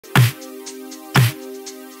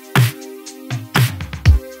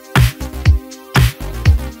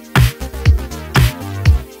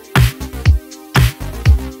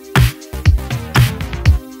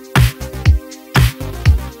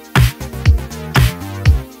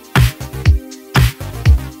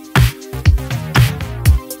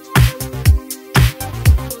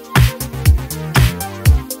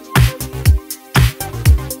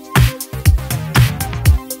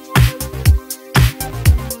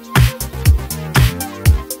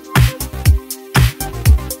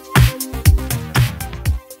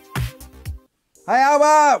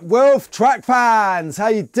Bubba, Wilf, Track Fans. How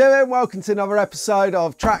you doing? Welcome to another episode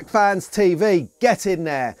of Track Fans TV. Get in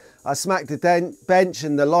there. I smacked the bench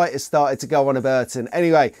and the light has started to go on a Burton.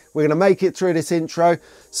 Anyway, we're going to make it through this intro.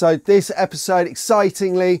 So this episode,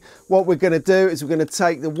 excitingly, what we're going to do is we're going to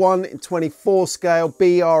take the 1/24 scale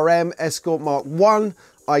BRM Escort Mark 1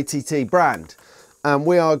 ITT brand. And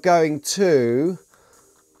we are going to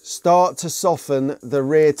start to soften the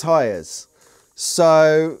rear tyres.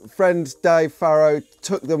 So friend Dave Farrow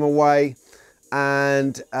took them away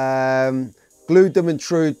and glued them and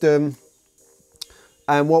trued them.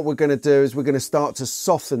 And what we're going to do is we're going to start to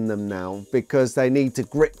soften them now because they need to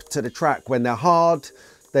grip to the track. When they're hard,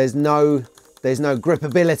 there's no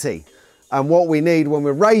gripability. And what we need when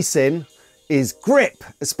we're racing is grip,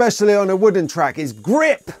 especially on a wooden track, is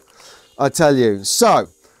grip, I tell you. So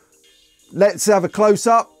let's have a close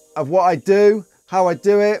up of what I do, how I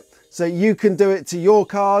do it, so you can do it to your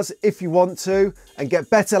cars if you want to and get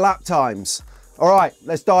better lap times. All right,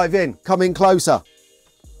 let's dive in. Come in closer.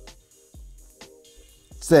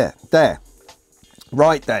 It's there.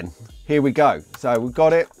 Right then, here we go. So we've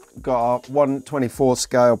got it. We've got our 1/24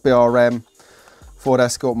 scale BRM Ford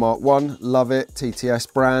Escort Mark 1. Love it,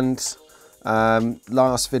 TTS brand.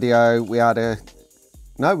 Last video we had a,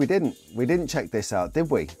 no we didn't check this out, did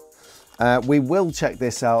we? We will check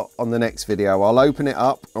this out on the next video. I'll open it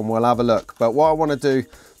up and we'll have a look. But what I want to do,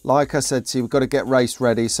 like I said to you, we've got to get race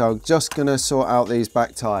ready. So I'm just going to sort out these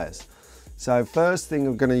back tyres. So first thing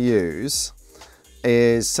I'm going to use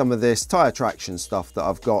is some of this tyre traction stuff that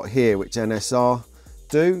I've got here, which NSR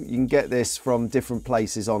do. You can get this from different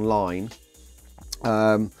places online.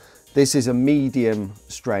 This is a medium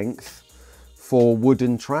strength for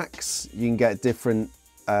wooden tracks. You can get different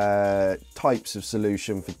types of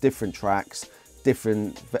solution for different tracks,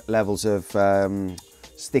 different levels of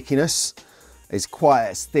stickiness. It's quite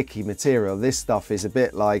a sticky material. This stuff is a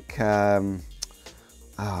bit like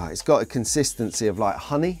it's got a consistency of like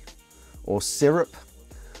honey or syrup.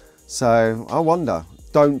 So I wonder,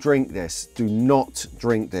 don't drink this, do not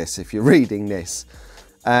drink this if you're reading this.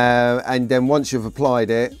 And then once you've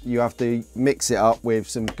applied it, you have to mix it up with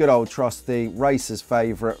some good old trusty racer's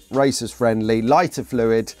favourite, racer's friendly lighter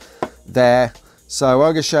fluid there. So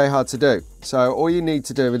I'm going to show you how to do. So all you need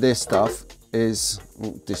to do with this stuff is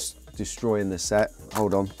destroying the set.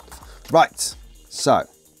 Hold on. Right, so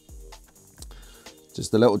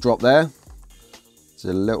just a little drop there, just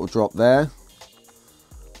a little drop there,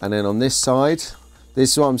 and then on this side,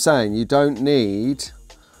 this is what I'm saying, you don't need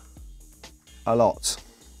a lot.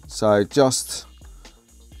 So just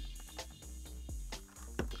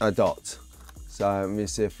a dot. So let me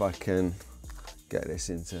see if I can get this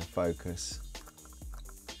into focus.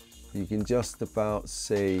 You can just about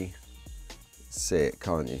see it,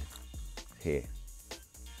 can't you? Here.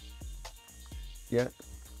 Yeah.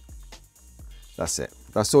 That's it.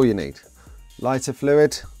 That's all you need. Lighter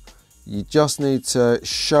fluid. You just need to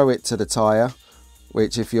show it to the tyre,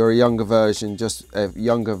 which if you're a younger version, just a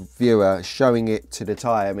younger viewer, showing it to the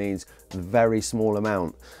tyre means a very small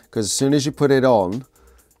amount. Because as soon as you put it on,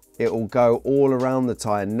 it will go all around the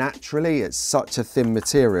tyre. Naturally, it's such a thin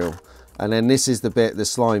material. And then this is the bit, the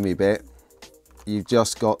slimy bit. You've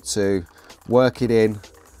just got to work it in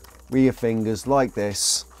with your fingers like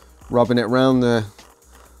this, rubbing it around the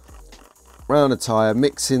tyre,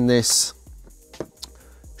 mixing this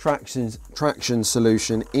traction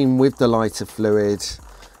solution in with the lighter fluid.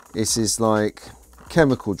 This is like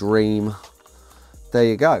chemical dream. There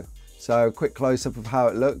you go. So a quick close-up of how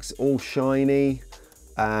it looks, all shiny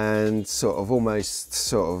and sort of almost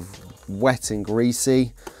sort of wet and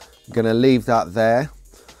greasy. I'm going to leave that there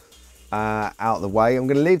out of the way. I'm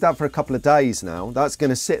going to leave that for a couple of days now. That's going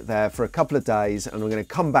to sit there for a couple of days and I'm going to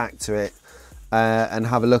come back to it and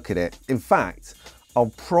have a look at it. In fact,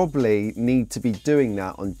 I'll probably need to be doing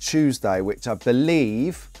that on Tuesday, which I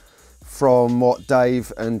believe, from what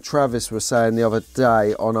Dave and Travis were saying the other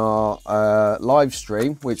day on our live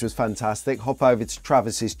stream, which was fantastic. Hop over to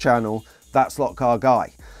Travis's channel, That's Lot Car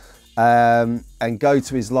Guy, and go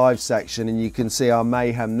to his live section and you can see our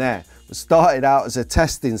mayhem there. It started out as a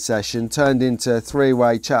testing session, turned into a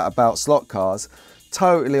three-way chat about slot cars,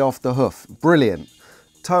 totally off the hoof, brilliant.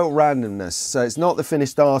 Total randomness. So it's not the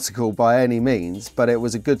finished article by any means, but it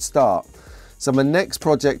was a good start. So my next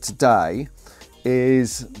project today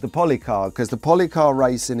is the polycar, because the polycar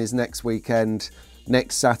racing is next weekend,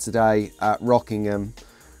 next Saturday at Rockingham,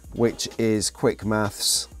 which is quick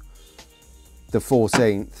maths, the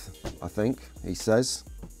 14th, I think he says.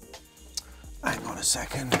 Hang on a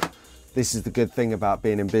second. This is the good thing about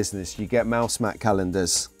being in business. You get mouse mat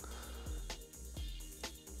calendars.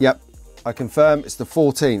 Yep. I confirm it's the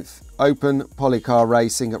 14th Open Polycar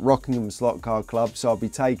Racing at Rockingham Slot Car Club. So I'll be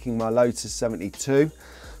taking my Lotus 72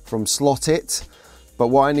 from Slot It. But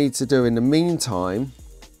what I need to do in the meantime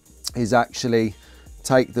is actually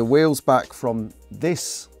take the wheels back from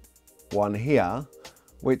this one here,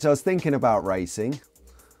 which I was thinking about racing,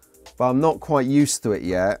 but I'm not quite used to it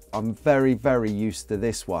yet. I'm very, very used to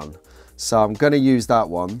this one. So I'm going to use that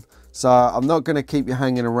one. So I'm not going to keep you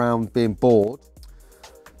hanging around being bored.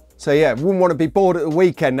 So yeah, wouldn't want to be bored at the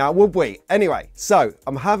weekend now, would we? Anyway, so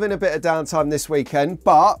I'm having a bit of downtime this weekend,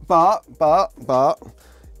 but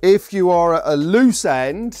if you are at a loose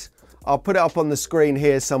end, I'll put it up on the screen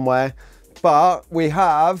here somewhere, but we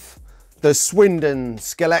have the Swindon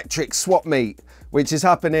Scalextric Swap Meet, which is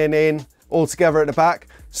happening in, all together at the back,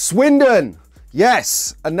 Swindon.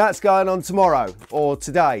 Yes, and that's going on tomorrow or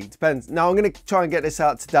today, depends. Now I'm going to try and get this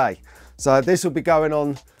out today. So this will be going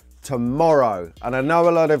on tomorrow, and I know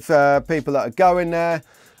a lot of people that are going there.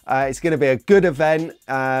 It's going to be a good event,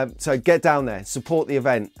 so get down there, support the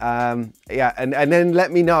event. Yeah, and then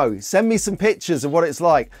let me know. Send me some pictures of what it's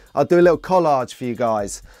like. I'll do a little collage for you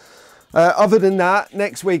guys. Other than that,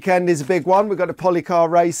 next weekend is a big one. We've got the Polycar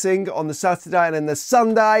Racing on the Saturday, and then the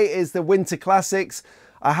Sunday is the Winter Classics.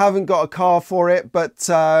 I haven't got a car for it, but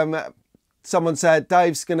someone said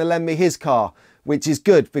Dave's going to lend me his car, which is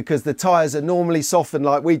good because the tyres are normally softened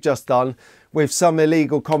like we've just done with some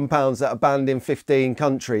illegal compounds that are banned in 15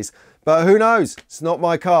 countries. But who knows? It's not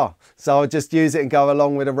my car. So I'll just use it and go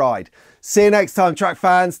along with a ride. See you next time, track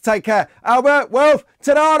fans. Take care. Albert, Wilf,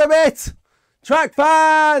 ta-da a bit. Track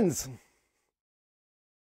fans!